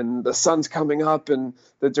shoot, and the sun's coming up and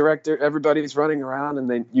the director, everybody's running around, and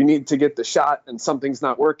then you need to get the shot and something's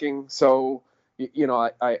not working. So,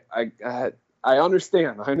 I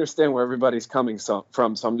understand where everybody's coming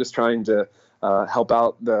from. So I'm just trying to help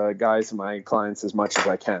out the guys and my clients as much as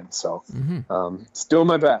I can. So it's doing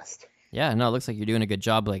my best. Yeah, no, it looks like you're doing a good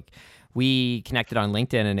job. Like, we connected on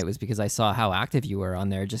LinkedIn, and it was because I saw how active you were on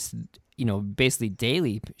there, just, basically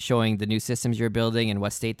daily showing the new systems you're building and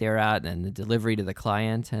what state they're at and the delivery to the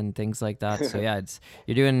client and things like that. So yeah,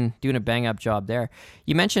 you're doing a bang up job there.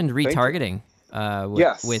 You mentioned retargeting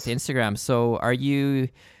yes. with Instagram. So are you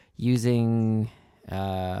using,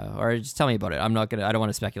 or just tell me about it. I don't want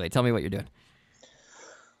to speculate. Tell me what you're doing.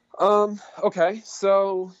 Okay.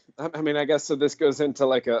 So, I guess, so this goes into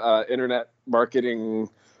like a internet marketing,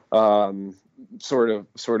 sort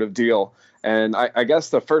of deal. And I guess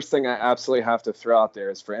the first thing I absolutely have to throw out there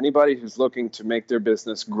is for anybody who's looking to make their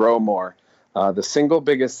business grow more, the single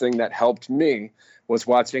biggest thing that helped me was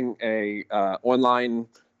watching a online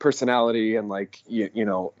personality, and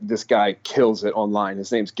this guy kills it online.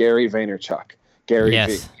 His name's Gary Vaynerchuk. Gary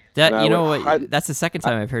yes. V. That's the second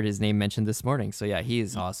time I've heard his name mentioned this morning. So yeah, he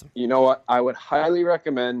is awesome. You know what? I would highly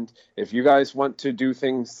recommend, if you guys want to do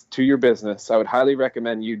things to your business, I would highly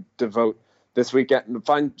recommend you devote this weekend,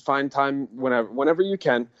 find time whenever you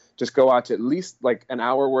can, just go watch at least like an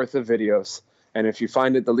hour worth of videos. And if you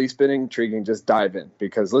find it the least bit intriguing, just dive in,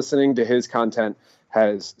 because listening to his content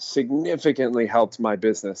has significantly helped my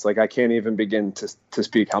business. Like, I can't even begin to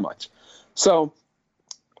speak how much. So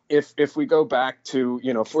if we go back to,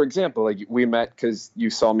 for example, like we met because you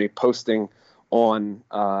saw me posting on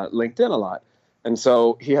LinkedIn a lot. And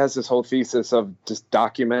so he has this whole thesis of just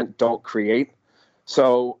document, don't create.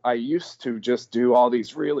 So I used to just do all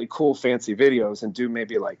these really cool, fancy videos and do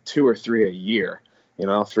maybe like 2 or 3 a year,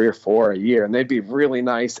 3 or 4 a year. And they'd be really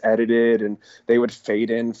nice, edited, and they would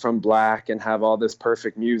fade in from black and have all this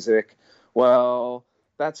perfect music. Well,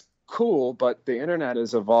 that's cool, but the internet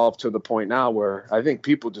has evolved to the point now where I think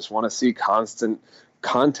people just want to see constant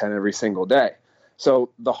content every single day.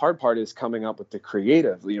 So the hard part is coming up with the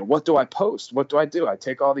creative. What do I post? What do? I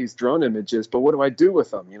take all these drone images, but what do I do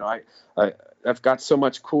with them? I've got so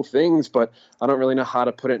much cool things, but I don't really know how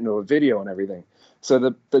to put it into a video and everything.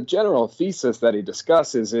 So the general thesis that he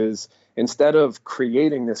discusses is, instead of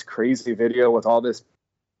creating this crazy video with all this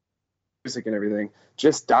music and everything,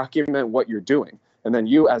 just document what you're doing. And then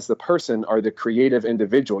you, as the person, are the creative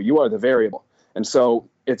individual. You are the variable. And so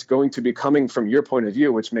it's going to be coming from your point of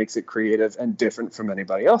view, which makes it creative and different from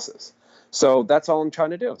anybody else's. So that's all I'm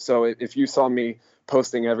trying to do. So if you saw me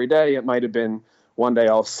posting every day, it might have been one day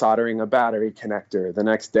I was soldering a battery connector. The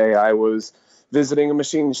next day I was visiting a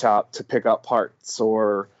machine shop to pick up parts,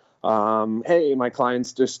 or, hey, my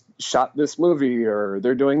clients just shot this movie, or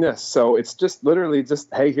they're doing this. So it's just literally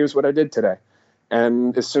just, hey, here's what I did today.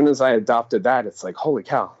 And as soon as I adopted that, it's like, holy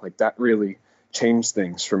cow, like that really changed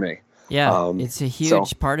things for me. Yeah, it's a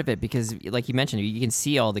huge part of it, because like you mentioned, you can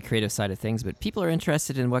see all the creative side of things, but people are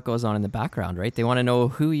interested in what goes on in the background, right? They want to know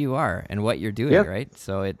who you are and what you're doing, right?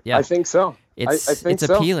 So I think so. It's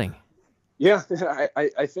appealing. Yeah,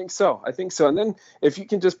 I think so. And then if you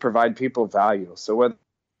can just provide people value, so whether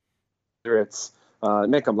it's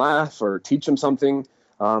make them laugh or teach them something,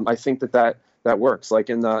 I think that works. Like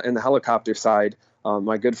in the helicopter side,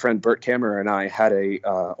 my good friend Bert Kammerer and I had a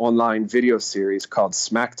online video series called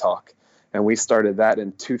Smack Talk, and we started that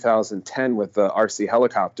in 2010 with the RC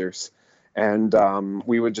helicopters. And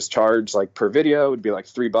we would just charge like per video. It would be like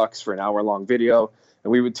 $3 for an hour-long video,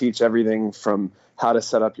 and we would teach everything from how to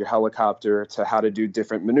set up your helicopter to how to do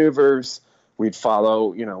different maneuvers. We'd follow,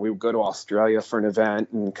 we would go to Australia for an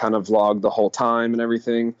event and kind of vlog the whole time and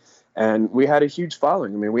everything. And we had a huge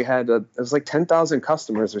following. I mean, we had it was like 10,000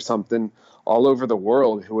 customers or something all over the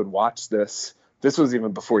world who would watch this. This was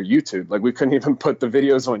even before YouTube. Like, we couldn't even put the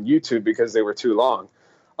videos on YouTube because they were too long.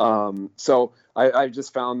 So I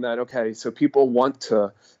just found that, okay, so people want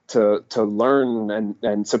to learn,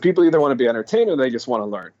 and so people either want to be entertained or they just want to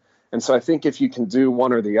learn. And so I think if you can do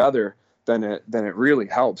one or the other, then it really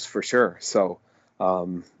helps for sure. So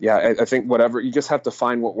I think whatever, you just have to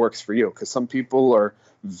find what works for you, because some people are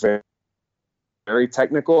very very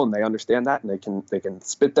technical and they understand that and they can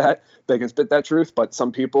spit that truth. But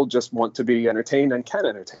some people just want to be entertained and can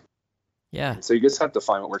entertain. Yeah. So you just have to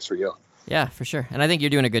find what works for you. Yeah, for sure. And I think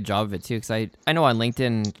you're doing a good job of it too, because I know on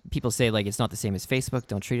LinkedIn people say like it's not the same as Facebook,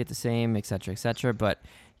 don't treat it the same, et cetera, et cetera. But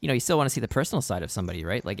you still want to see the personal side of somebody,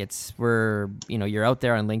 right? Like you're out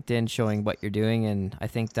there on LinkedIn showing what you're doing, and I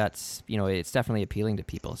think that's it's definitely appealing to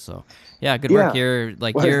people. So yeah, good work.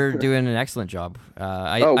 You're doing an excellent job.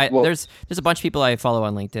 There's a bunch of people I follow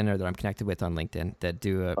on LinkedIn or that I'm connected with on LinkedIn that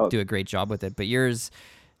do a great job with it. But yours,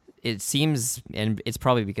 it seems, and it's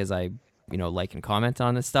probably because I like and comment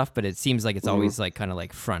on this stuff, but it seems like it's always like kind of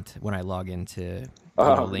like front when I log into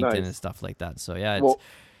LinkedIn nice. and stuff like that. So yeah,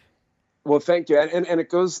 well, thank you. And it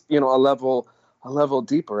goes, a level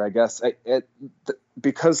deeper, I guess.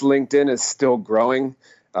 Because LinkedIn is still growing,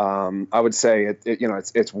 I would say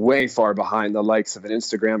it's way far behind the likes of an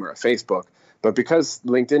Instagram or a Facebook. But because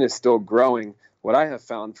LinkedIn is still growing, what I have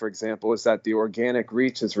found, for example, is that the organic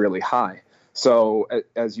reach is really high. So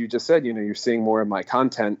as you just said, you're seeing more of my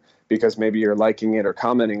content because maybe you're liking it or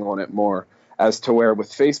commenting on it more, as to where with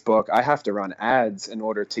Facebook, I have to run ads in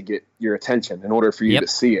order to get your attention, in order for you to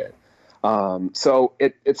see it. So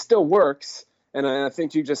it still works. And I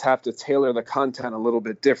think you just have to tailor the content a little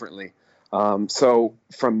bit differently. So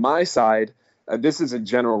from my side, this is a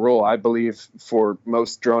general rule, I believe, for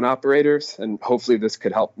most drone operators, and hopefully this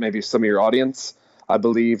could help maybe some of your audience. I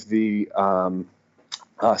believe the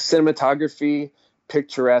cinematography,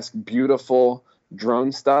 picturesque, beautiful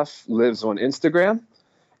drone stuff lives on Instagram,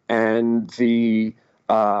 and the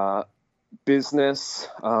business,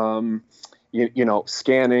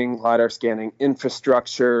 scanning, LiDAR scanning,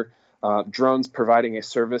 infrastructure, drones providing a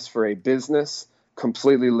service for a business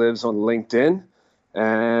completely lives on LinkedIn,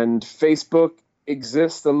 and Facebook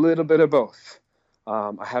exists a little bit of both.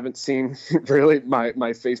 I haven't seen really my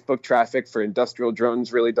Facebook traffic for industrial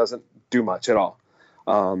drones really doesn't do much at all.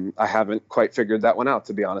 I haven't quite figured that one out,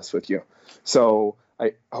 to be honest with you. So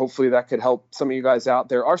hopefully that could help some of you guys out.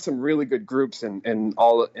 There are some really good groups and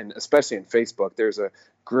especially in Facebook. There's a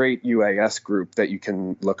great UAS group that you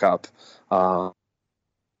can look up. I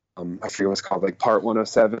forget what it's called, like Part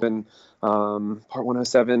 107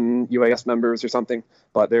 UAS members or something.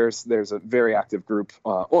 But there's a very active group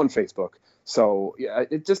on Facebook. So yeah,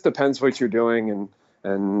 it just depends what you're doing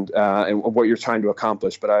and what you're trying to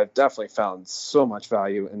accomplish. But I've definitely found so much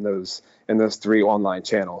value in those three online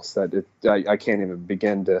channels that I can't even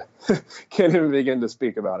begin to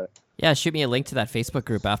speak about it. Yeah, shoot me a link to that Facebook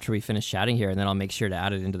group after we finish chatting here, and then I'll make sure to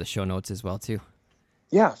add it into the show notes as well too.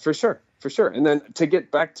 Yeah, for sure. And then to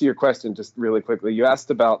get back to your question, just really quickly, you asked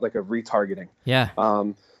about like a retargeting. Yeah.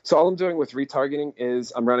 So all I'm doing with retargeting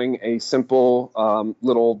is I'm running a simple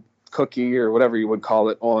little cookie or whatever you would call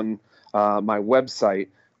it on my website,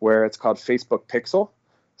 where it's called Facebook Pixel.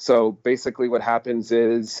 So basically what happens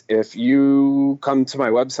is if you come to my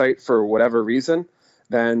website for whatever reason,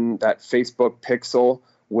 then that Facebook Pixel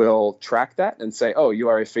will track that and say, oh, you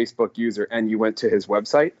are a Facebook user and you went to his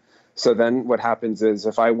website. So then what happens is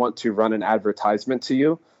if I want to run an advertisement to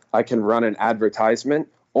you, I can run an advertisement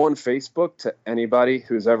on Facebook to anybody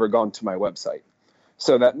who's ever gone to my website.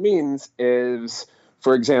 So that means is,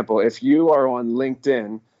 for example, if you are on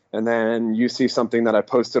LinkedIn and then you see something that I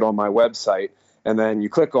posted on my website and then you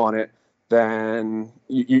click on it, then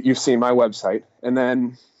you've seen my website. And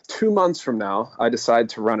then 2 months from now, I decide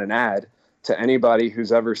to run an ad to anybody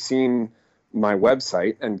who's ever seen my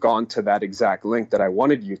website and gone to that exact link that I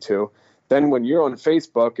wanted you to. Then when you're on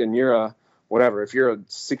Facebook and you're if you're a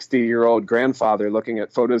 60-year-old grandfather looking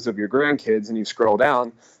at photos of your grandkids and you scroll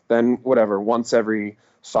down, then once every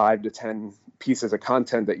 5 to 10 pieces of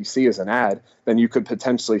content that you see as an ad, then you could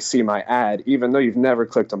potentially see my ad, even though you've never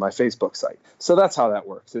clicked on my Facebook site. So that's how that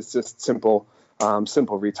works. It's just simple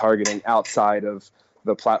retargeting outside of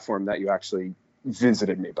the platform that you actually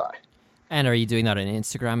visited me by. And are you doing that on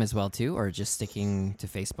Instagram as well too, or just sticking to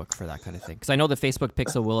Facebook for that kind of thing? Because I know the Facebook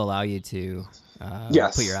Pixel will allow you to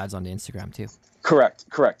put your ads onto Instagram too. Correct.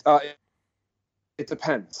 It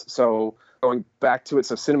depends. So going back to it,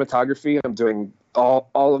 so cinematography, I'm doing all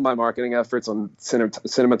of my marketing efforts on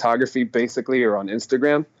cinematography basically, or on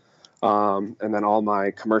Instagram, and then all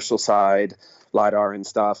my commercial side, LiDAR and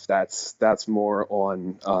stuff, that's more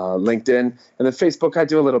on LinkedIn. And then Facebook, I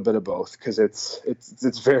do a little bit of both because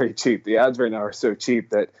it's very cheap. The ads right now are so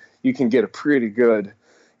cheap that you can get a pretty good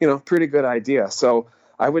idea. So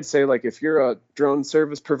I would say, like, if you're a drone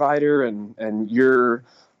service provider and you're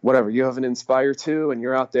you have an Inspire 2 and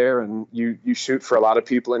you're out there and you shoot for a lot of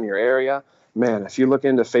people in your area, man, if you look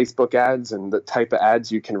into Facebook ads and the type of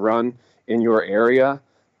ads you can run in your area,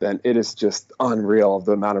 then it is just unreal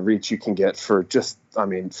the amount of reach you can get for just, I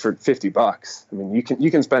mean, for $50. I mean,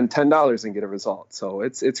 you can spend $10 and get a result. So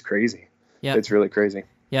it's crazy. Yeah. It's really crazy.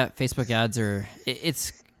 Yeah. Facebook ads are,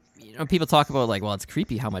 it's, people talk about like, well, it's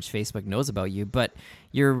creepy how much Facebook knows about you, but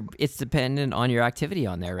it's dependent on your activity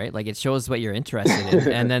on there, right? Like it shows what you're interested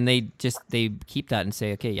in. And then they keep that and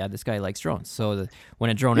say, okay, yeah, this guy likes drones. So when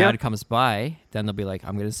a drone ad comes by, then they'll be like,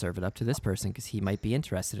 I'm going to serve it up to this person because he might be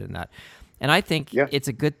interested in that. And I think it's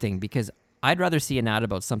a good thing because I'd rather see an ad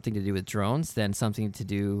about something to do with drones than something to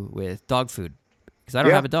do with dog food because I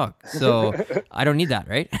don't have a dog, so I don't need that,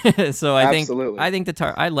 right? So I think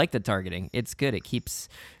I like the targeting. It's good. It keeps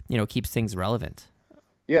things relevant.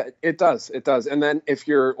 Yeah, it does. It does. And then if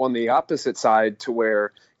you're on the opposite side to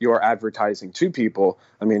where you're advertising to people,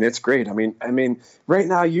 I mean, it's great. I mean, right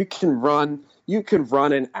now you can run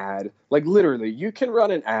an ad, like literally, you can run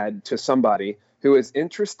an ad to somebody who is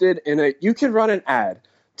interested in you can run an ad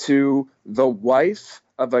to the wife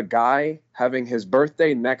of a guy having his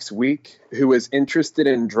birthday next week who is interested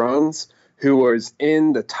in drones, who was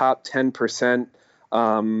in the top 10%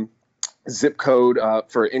 zip code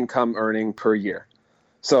for income earning per year.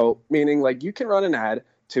 So meaning like you can run an ad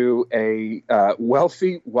to a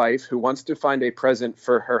wealthy wife who wants to find a present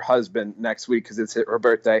for her husband next week because it's her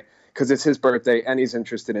birthday, because it's his birthday and he's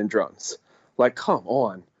interested in drones. Like, come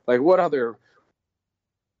on. Like what other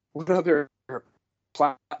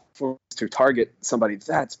platforms to target somebody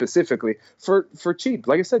that specifically for cheap?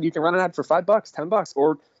 Like I said, you can run an ad for $5, $10,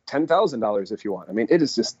 or $10,000 if you want. I mean, it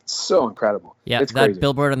is just so incredible. Yeah, it's that crazy.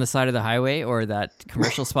 Billboard on the side of the highway or that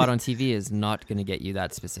commercial spot on TV is not going to get you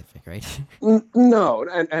that specific, right? No,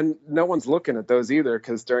 and no one's looking at those either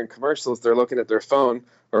because during commercials they're looking at their phone,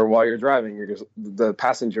 or while you're driving, the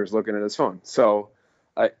passenger's looking at his phone. So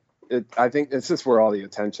I think it's just where all the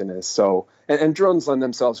attention is. So, and drones lend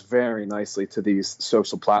themselves very nicely to these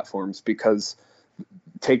social platforms because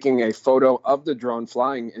taking a photo of the drone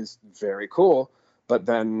flying is very cool, but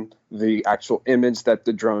then the actual image that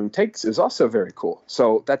the drone takes is also very cool.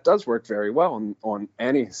 So that does work very well on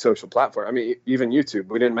any social platform. I mean, even YouTube,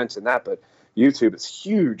 we didn't mention that, but YouTube is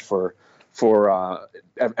huge for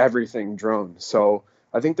everything drone. So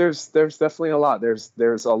I think there's definitely a lot.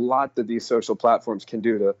 There's a lot that these social platforms can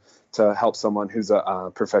do to help someone who's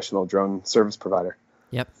a professional drone service provider.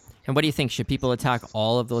 Yep. And what do you think? Should people attack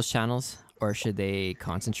all of those channels, or should they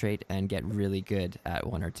concentrate and get really good at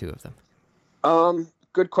one or two of them?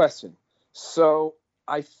 Good question. So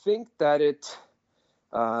I think that it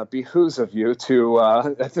behooves of you to,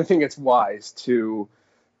 I think it's wise to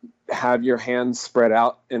have your hands spread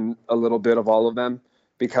out in a little bit of all of them.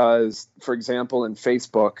 Because, for example, in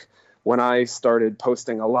Facebook, when I started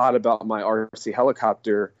posting a lot about my RC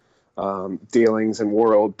helicopter dealings and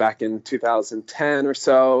world back in 2010 or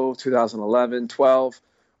so, 2011, 12,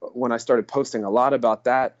 when I started posting a lot about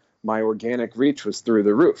that, my organic reach was through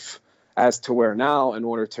the roof. As to where now, in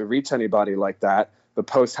order to reach anybody like that, the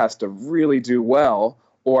post has to really do well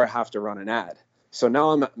or have to run an ad. So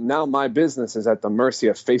now my business is at the mercy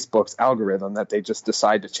of Facebook's algorithm that they just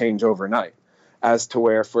decide to change overnight. As to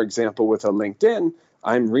where, for example, with a LinkedIn,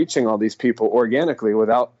 I'm reaching all these people organically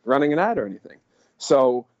without running an ad or anything.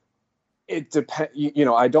 So it depends.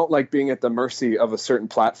 I don't like being at the mercy of a certain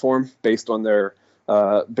platform based on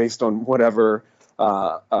whatever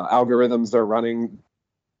algorithms they're running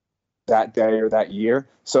that day or that year.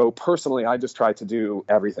 So personally, I just try to do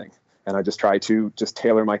everything, and I just try to just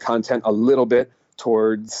tailor my content a little bit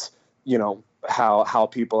towards how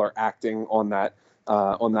people are acting on that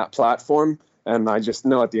platform. And I just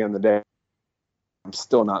know at the end of the day, I'm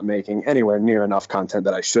still not making anywhere near enough content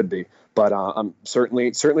that I should be. But I'm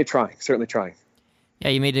certainly trying. Yeah,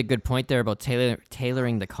 you made a good point there about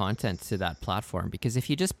tailoring the content to that platform. Because if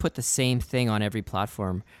you just put the same thing on every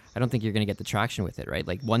platform, I don't think you're going to get the traction with it, right?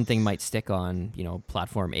 Like one thing might stick on,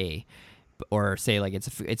 platform A, or say like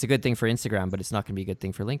it's a good thing for Instagram, but it's not going to be a good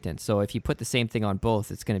thing for LinkedIn. So if you put the same thing on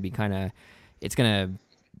both, it's going to be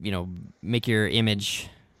make your image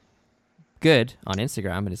good on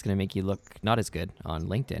Instagram, and it's going to make you look not as good on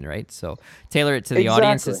LinkedIn, right? So tailor it to the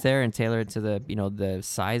audiences there, and tailor it to the the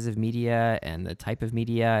size of media and the type of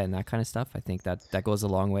media and that kind of stuff. I think that goes a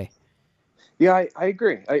long way. Yeah, I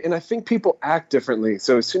agree. And I think people act differently.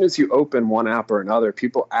 So as soon as you open one app or another,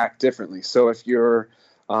 people act differently. So if you're,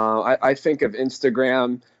 I think of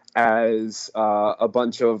Instagram as a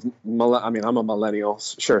bunch of, I'm a millennial,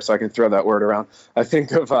 sure, so I can throw that word around. I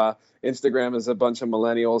think of Instagram as a bunch of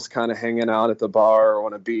millennials kind of hanging out at the bar or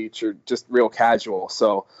on a beach or just real casual.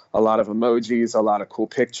 So a lot of emojis, a lot of cool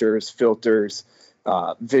pictures, filters,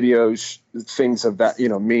 videos, things of that,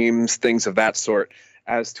 memes, things of that sort.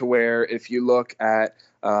 As to where if you look at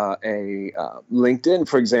LinkedIn,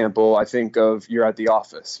 for example, I think of you're at the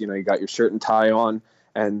office, you know, you got your shirt and tie on,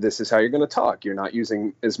 and this is how you're going to talk. You're not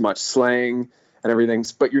using as much slang and everything,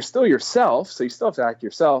 but you're still yourself. So you still have to act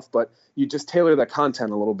yourself, but you just tailor the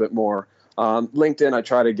content a little bit more. LinkedIn, I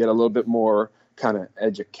try to get a little bit more kind of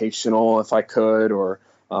educational if I could, or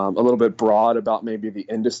a little bit broad about maybe the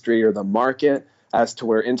industry or the market, as to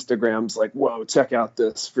where Instagram's like, whoa, check out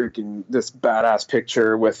this badass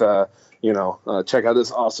picture with check out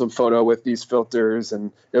this awesome photo with these filters,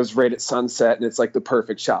 and it was right at sunset, and it's like the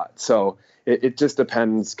perfect shot. So it just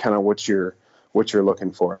depends kind of what you're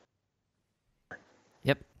looking for.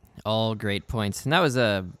 Yep, all great points. And that was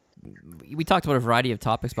we talked about a variety of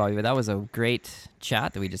topics, Bobby, but that was a great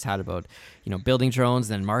chat that we just had about, building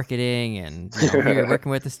drones and marketing and who you're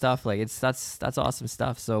working with and stuff. Like that's awesome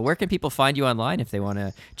stuff. So where can people find you online if they want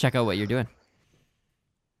to check out what you're doing?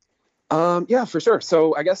 Yeah, for sure.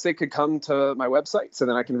 So I guess they could come to my website so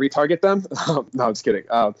then I can retarget them. No, I'm just kidding.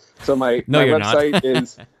 So my website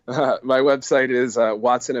is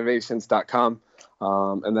watsinnovations.com.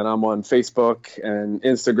 And then I'm on Facebook and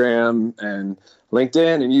Instagram and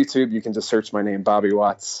LinkedIn and YouTube. You can just search my name, Bobby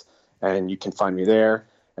Watts, and you can find me there.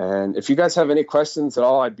 And if you guys have any questions at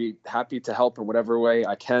all, I'd be happy to help in whatever way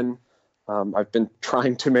I can. I've been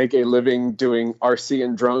trying to make a living doing RC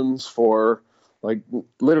and drones for like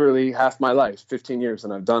literally half my life, 15 years,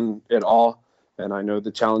 and I've done it all. And I know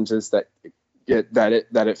the challenges that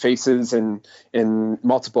it faces in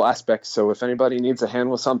multiple aspects. So if anybody needs a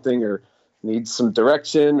hand with something or needs some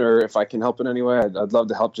direction, or if I can help in any way, I'd love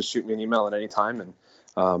to help. Just shoot me an email at any time, and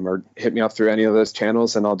or hit me up through any of those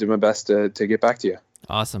channels, and I'll do my best to get back to you.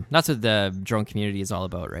 Awesome. That's what the drone community is all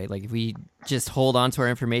about, right? Like if we just hold on to our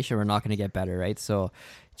information, we're not going to get better, right? So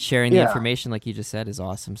sharing the information, like you just said, is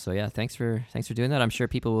awesome. So yeah, thanks for doing that. I'm sure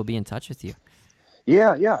people will be in touch with you.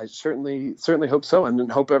 Yeah, I certainly hope so,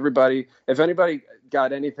 and hope everybody, if anybody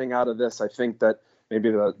got anything out of this, I think that maybe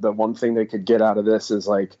the one thing they could get out of this is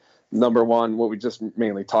like, number one, what we just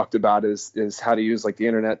mainly talked about is how to use like the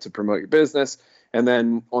internet to promote your business. And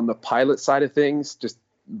then on the pilot side of things, just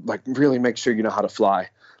like really make sure you know how to fly.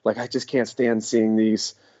 Like I just can't stand seeing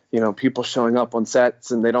these, people showing up on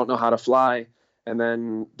sets and they don't know how to fly. And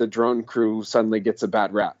then the drone crew suddenly gets a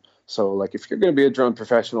bad rap. So like if you're going to be a drone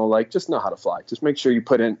professional, like just know how to fly. Just make sure you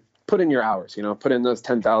put in your hours, put in those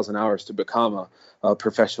 10,000 hours to become a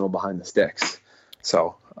professional behind the sticks.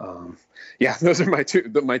 So, yeah, those are my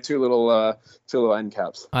two little end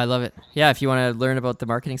caps. I love it. Yeah, if you want to learn about the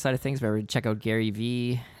marketing side of things, remember check out Gary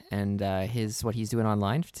V and what he's doing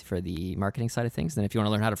online for the marketing side of things. Then if you want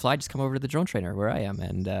to learn how to fly, just come over to the Drone Trainer where I am,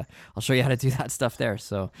 and I'll show you how to do that stuff there.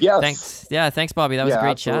 So yes. Thanks, Bobby. That was a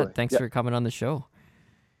great absolutely. Chat. Thanks for coming on the show.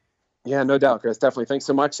 Yeah, no doubt, Chris. Definitely. Thanks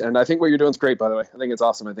so much. And I think what you're doing is great, by the way. I think it's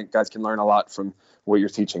awesome. I think guys can learn a lot from what you're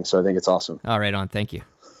teaching. So I think it's awesome. All right, on. Thank you.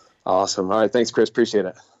 Awesome. All right. Thanks, Chris. Appreciate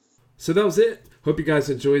it. So that was it. Hope you guys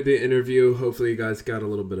enjoyed the interview. Hopefully you guys got a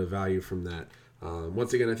little bit of value from that.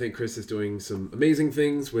 Once again, I think Chris is doing some amazing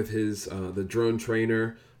things with his the Drone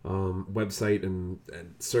Trainer website and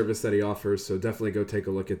service that he offers. So definitely go take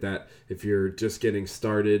a look at that if you're just getting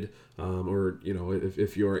started, or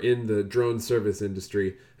if you're in the drone service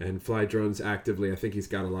industry and fly drones actively. I think he's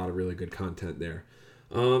got a lot of really good content there.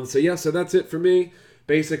 So that's it for me.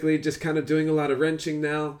 Basically, just kind of doing a lot of wrenching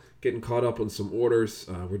now, getting caught up on some orders.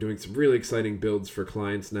 We're doing some really exciting builds for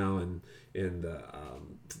clients now in the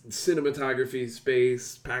cinematography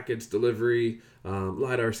space, package delivery,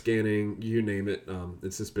 LiDAR scanning, you name it.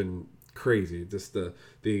 It's just been crazy. Just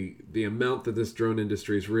the amount that this drone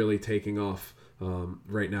industry is really taking off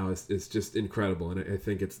right now is just incredible. And I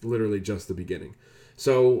think it's literally just the beginning.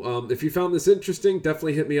 So if you found this interesting,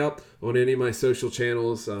 definitely hit me up on any of my social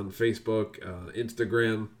channels, Facebook,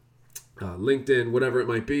 Instagram, LinkedIn, whatever it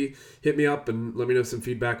might be. Hit me up and let me know some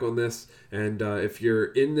feedback on this. And if you're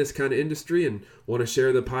in this kind of industry and want to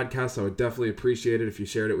share the podcast, I would definitely appreciate it if you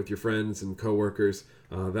shared it with your friends and coworkers.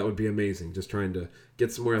 That would be amazing. Just trying to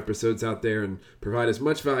get some more episodes out there and provide as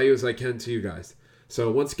much value as I can to you guys. So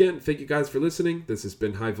once again, thank you guys for listening. This has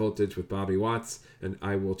been High Voltage with Bobby Watts, and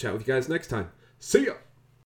I will chat with you guys next time. See ya!